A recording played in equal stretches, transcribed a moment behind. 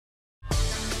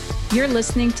You're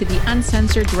listening to the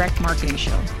Uncensored Direct Marketing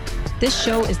Show. This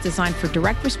show is designed for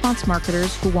direct response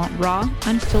marketers who want raw,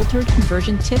 unfiltered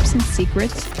conversion tips and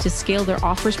secrets to scale their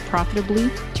offers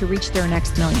profitably to reach their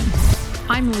next million.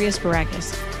 I'm Maria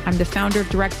Sparagus. I'm the founder of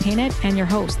Direct Painted and your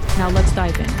host. Now let's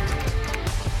dive in.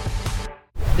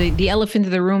 The elephant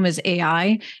in the room is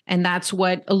AI. And that's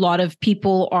what a lot of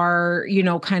people are,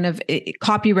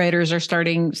 copywriters are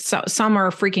starting. Some are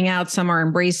freaking out, some are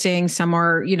embracing, some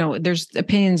are, there's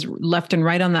opinions left and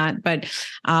right on that. But,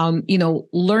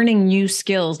 learning new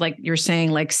skills, like you're saying,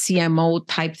 like CMO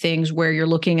type things where you're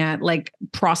looking at like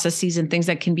processes and things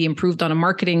that can be improved on a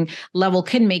marketing level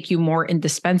can make you more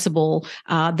indispensable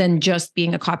than just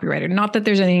being a copywriter. Not that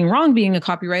there's anything wrong being a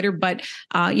copywriter, but,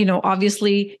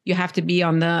 obviously you have to be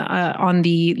on the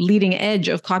leading edge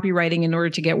of copywriting in order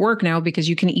to get work now, because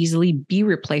you can easily be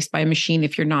replaced by a machine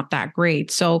if you're not that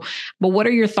great. So, but what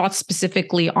are your thoughts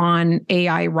specifically on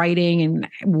AI writing and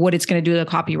what it's going to do to the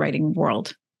copywriting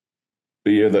world?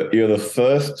 You're the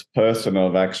first person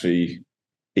I've actually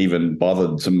even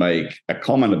bothered to make a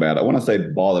comment about it. When I say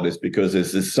bothered, it's because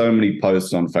there's so many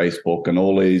posts on Facebook and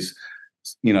all these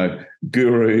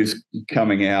gurus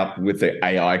coming out with their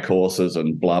AI courses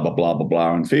and blah, blah, blah, blah,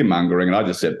 blah, and fear mongering. And I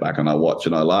just sit back and I watch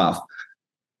and I laugh.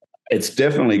 It's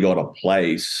definitely got a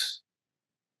place.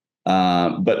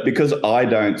 But because I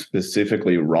don't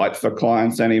specifically write for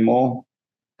clients anymore,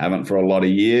 haven't for a lot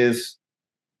of years,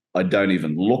 I don't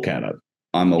even look at it.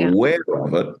 I'm aware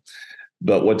of it.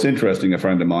 But what's interesting, a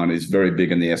friend of mine is very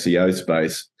big in the SEO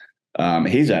space.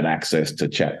 He's had access to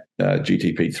Chat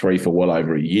GTP3 for well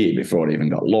over a year before it even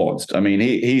got launched. I mean,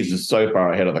 he's just so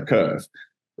far ahead of the curve,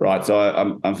 right?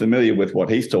 So I'm familiar with what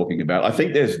he's talking about. I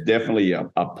think there's definitely a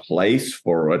place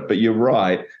for it, but you're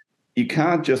right. You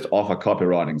can't just offer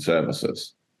copywriting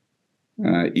services.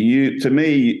 To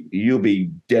me, you'll be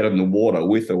dead in the water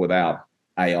with or without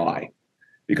AI.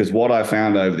 Because what I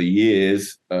found over the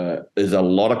years is a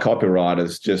lot of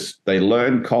copywriters they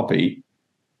learn copy,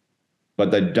 but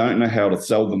they don't know how to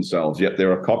sell themselves, yet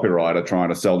they're a copywriter trying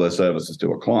to sell their services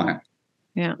to a client.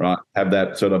 Yeah. Right. Have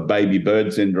that sort of baby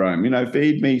bird syndrome,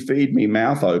 feed me,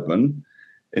 mouth open,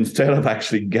 instead of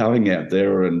actually going out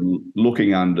there and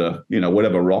looking under,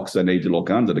 whatever rocks they need to look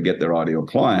under to get their ideal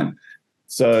client.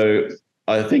 So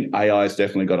I think AI has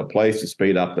definitely got a place to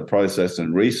speed up the process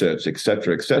and research, et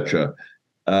cetera, et cetera.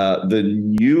 The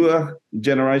newer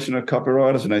generation of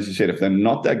copywriters, and as you said, if they're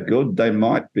not that good, they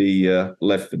might be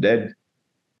left for dead.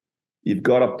 You've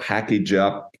got to package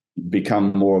up,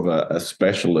 become more of a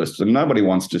specialist. And nobody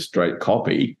wants just straight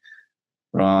copy,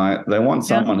 right? They want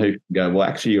someone who can go, well,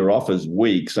 actually, your offer's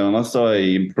weak. So unless I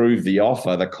improve the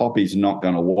offer, the copy's not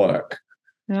going to work.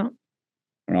 Yeah.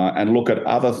 Right. And look at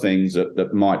other things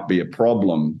that might be a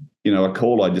problem. A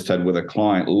call I just had with a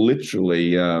client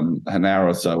literally an hour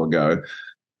or so ago.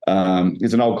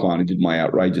 He's an old client who did my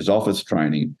outrageous office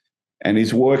training. And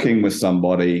he's working with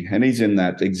somebody, and he's in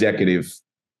that executive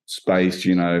space,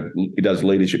 he does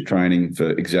leadership training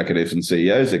for executives and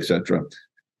CEOs, et cetera.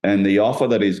 And the offer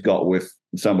that he's got with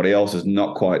somebody else is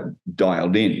not quite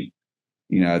dialed in.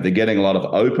 They're getting a lot of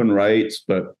open rates,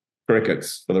 but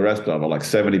crickets for the rest of it, like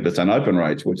 70% open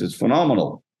rates, which is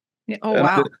phenomenal. Oh,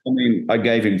 wow. I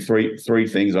gave him three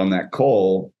things on that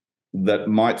call that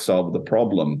might solve the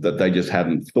problem that they just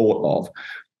hadn't thought of.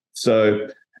 So,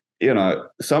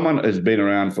 someone has been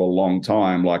around for a long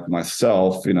time, like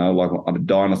myself, like I'm a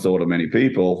dinosaur to many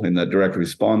people in the direct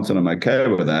response, and I'm okay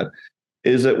with that,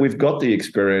 is that we've got the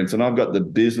experience, and I've got the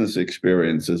business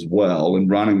experience as well in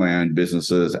running my own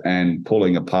businesses and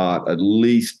pulling apart at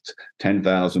least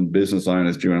 10,000 business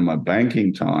owners during my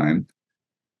banking time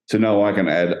to know I can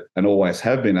add, and always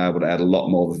have been able to add, a lot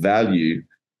more value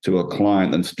to a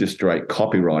client than just straight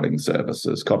copywriting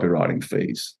services, copywriting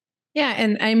fees. Yeah.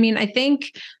 And I mean, I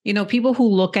think, people who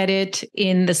look at it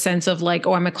in the sense of like,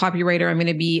 oh, I'm a copywriter, I'm going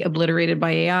to be obliterated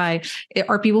by AI,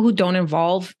 are people who don't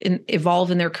evolve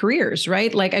in their careers,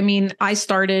 right? Like, I mean, I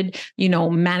started,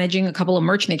 managing a couple of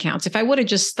merchant accounts. If I would have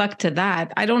just stuck to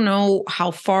that, I don't know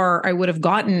how far I would have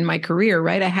gotten in my career,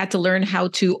 right? I had to learn how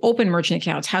to open merchant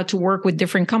accounts, how to work with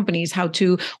different companies, how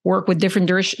to work with different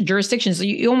jurisdictions. So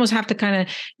you almost have to kind of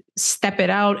step it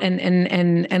out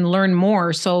and learn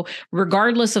more. So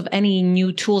regardless of any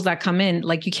new tools that come in,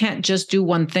 like you can't just do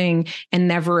one thing and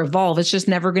never evolve. It's just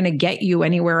never going to get you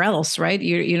anywhere else, right?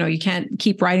 You can't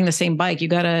keep riding the same bike. You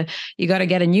gotta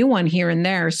get a new one here and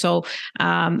there. So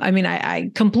I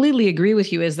completely agree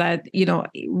with you, is that,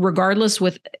 regardless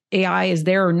with AI is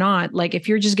there or not, like if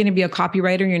you're just going to be a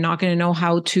copywriter, you're not going to know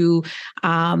how to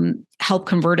help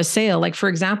convert a sale. Like for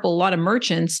example, a lot of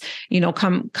merchants,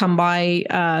 come by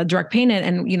direct payment,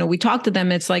 and we talk to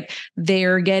them. It's like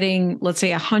they're getting, let's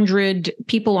say, 100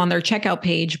 people on their checkout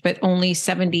page, but only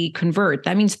 70 convert.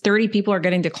 That means 30 people are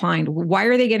getting declined. Why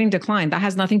are they getting declined? That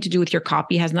has nothing to do with your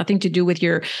copy, has nothing to do with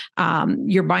your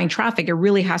buying traffic. It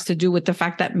really has to do with the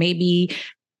fact that maybe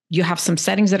you have some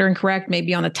settings that are incorrect.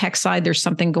 Maybe on the tech side, there's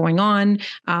something going on.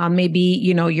 Maybe,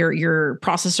 your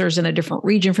processor's in a different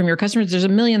region from your customers. There's a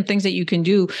million things that you can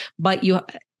do, but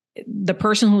the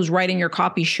person who's writing your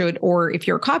copy should, or if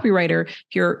you're a copywriter, if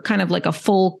you're kind of like a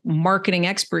full marketing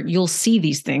expert, you'll see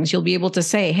these things. You'll be able to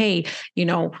say, hey,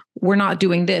 we're not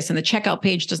doing this, and the checkout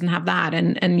page doesn't have that.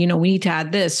 And we need to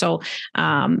add this. So,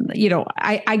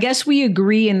 I guess we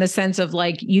agree in the sense of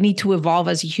like, you need to evolve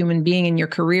as a human being in your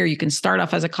career. You can start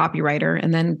off as a copywriter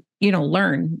and then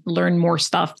learn more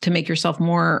stuff to make yourself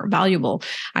more valuable.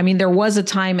 I mean, there was a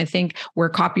time, I think, where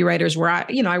copywriters were,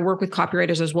 I work with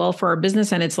copywriters as well for our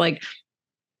business. And it's like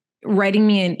writing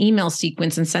me an email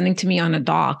sequence and sending to me on a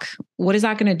doc. What is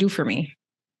that going to do for me?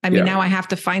 I mean, now I have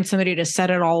to find somebody to set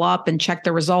it all up and check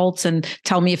the results and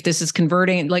tell me if this is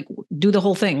converting, like do the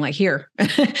whole thing. Like, here,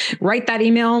 write that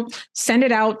email, send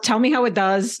it out, tell me how it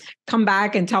does, come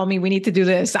back and tell me we need to do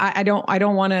this. I don't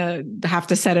want to have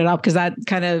to set it up, because that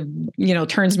kind of,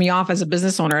 turns me off as a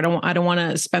business owner. I don't want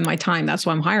to spend my time. That's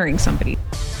why I'm hiring somebody.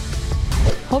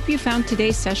 Hope you found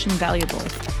today's session valuable.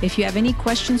 If you have any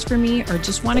questions for me or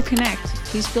just want to connect,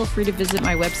 please feel free to visit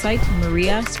my website,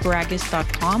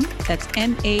 mariasparagis.com. That's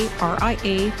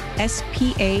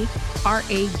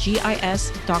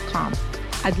MariaSparagis.com.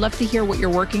 I'd love to hear what you're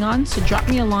working on, so drop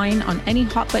me a line on any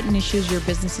hot button issues your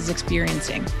business is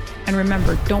experiencing. And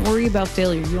remember, don't worry about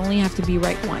failure. You only have to be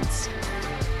right once.